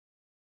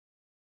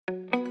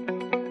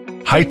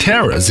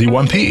Hytera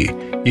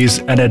Z1p is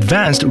an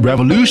advanced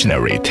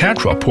revolutionary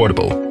TETRA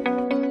portable.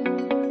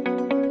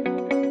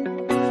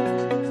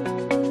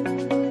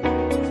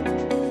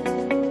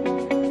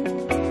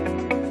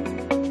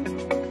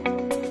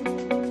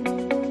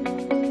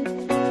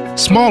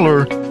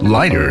 Smaller,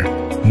 lighter,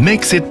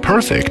 makes it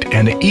perfect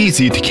and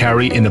easy to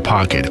carry in the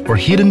pocket or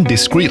hidden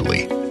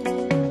discreetly.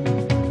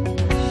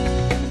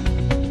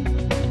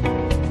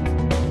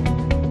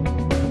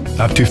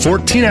 Up to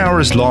 14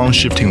 hours long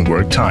shifting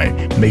work time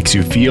makes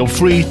you feel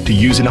free to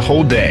use it a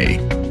whole day.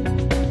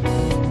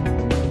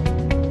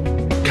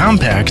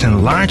 Compact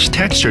and large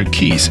textured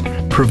keys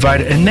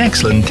provide an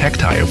excellent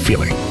tactile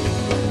feeling.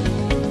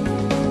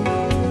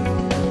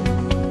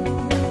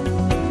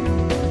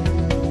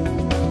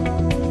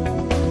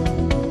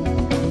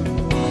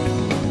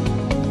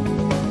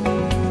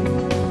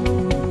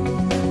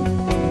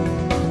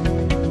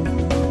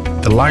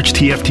 The large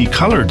TFT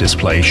color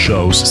display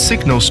shows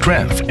signal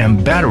strength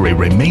and battery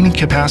remaining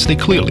capacity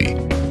clearly.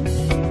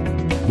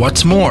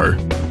 What's more,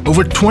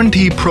 over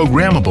 20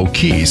 programmable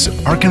keys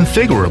are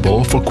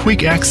configurable for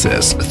quick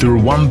access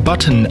through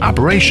one-button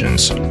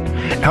operations.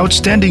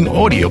 Outstanding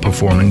audio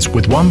performance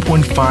with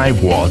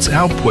 1.5 watts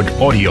output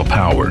audio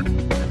power.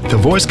 The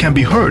voice can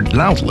be heard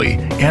loudly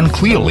and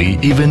clearly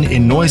even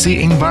in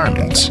noisy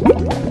environments.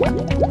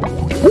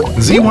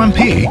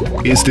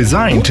 Z1p is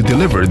designed to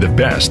deliver the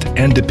best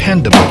and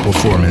dependable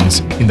performance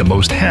in the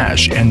most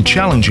harsh and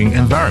challenging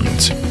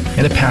environments,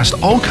 and it passed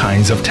all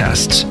kinds of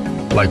tests,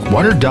 like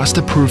water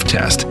dust proof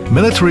test,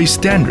 military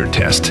standard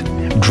test,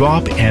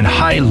 drop and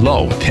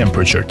high-low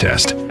temperature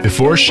test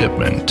before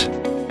shipment.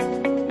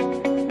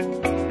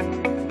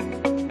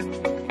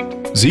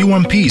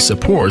 Z1p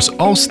supports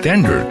all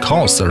standard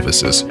call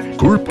services,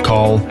 group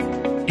call,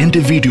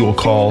 individual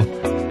call,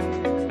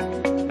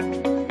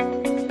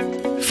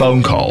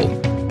 phone call,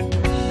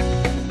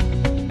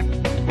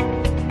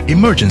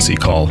 emergency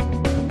call.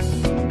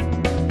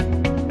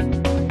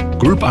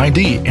 Group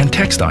ID and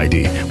text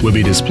ID will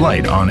be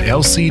displayed on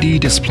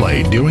LCD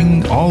display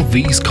during all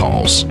these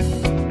calls.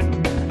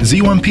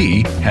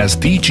 Z1p has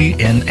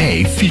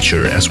DGNA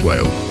feature as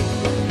well.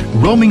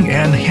 Roaming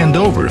and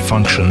handover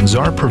functions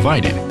are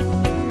provided.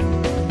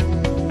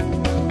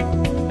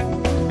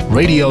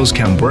 Radios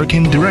can work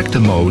in direct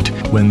mode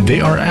when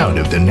they are out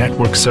of the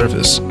network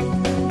service.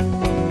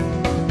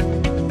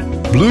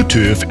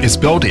 Bluetooth is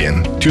built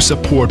in to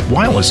support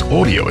wireless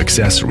audio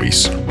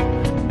accessories.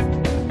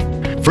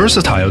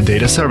 Versatile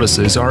data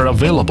services are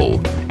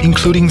available,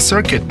 including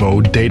circuit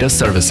mode data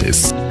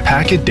services,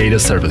 packet data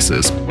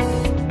services,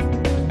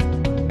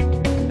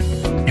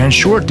 and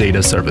short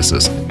data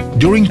services.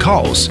 During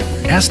calls,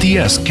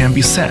 SDS can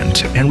be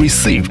sent and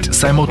received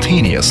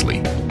simultaneously.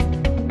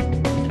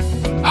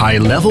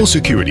 High-level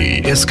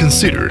security is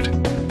considered.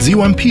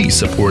 Z1p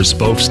supports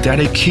both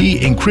static key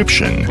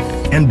encryption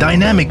and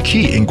dynamic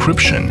key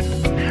encryption.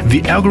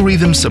 The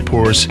algorithm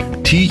supports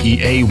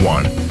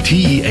TEA1,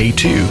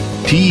 TEA2,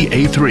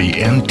 TEA3,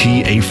 and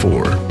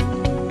TEA4.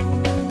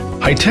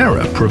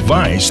 Hytera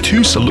provides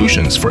two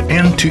solutions for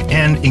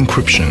end-to-end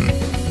encryption.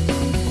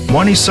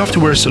 One is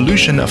software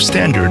solution of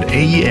standard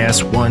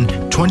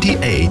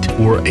AES-128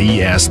 or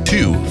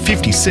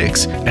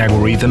AES-256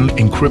 algorithm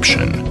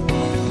encryption.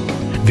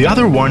 The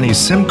other one is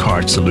SIM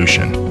card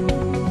solution.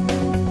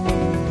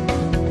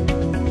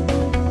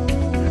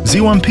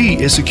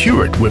 Z1p is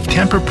secured with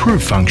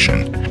tamper-proof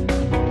function.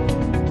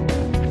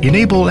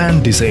 Enable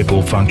and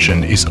disable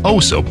function is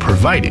also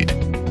provided.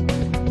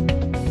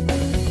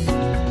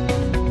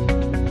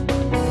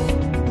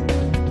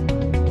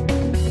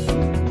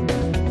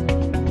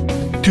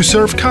 To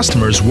serve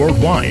customers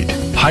worldwide,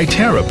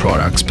 Hytera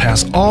products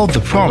pass all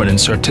the prominent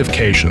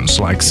certifications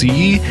like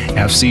CE,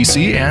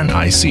 FCC, and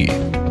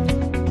IC.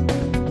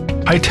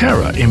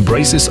 Hytera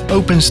embraces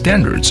open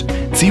standards.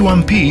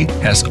 Z1p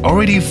has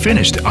already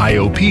finished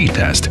IOP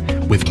test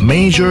with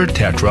major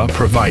TETRA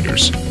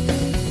providers.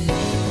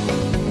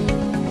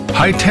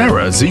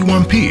 Hytera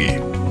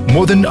Z1p,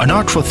 more than an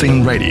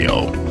ultra-thin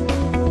radio.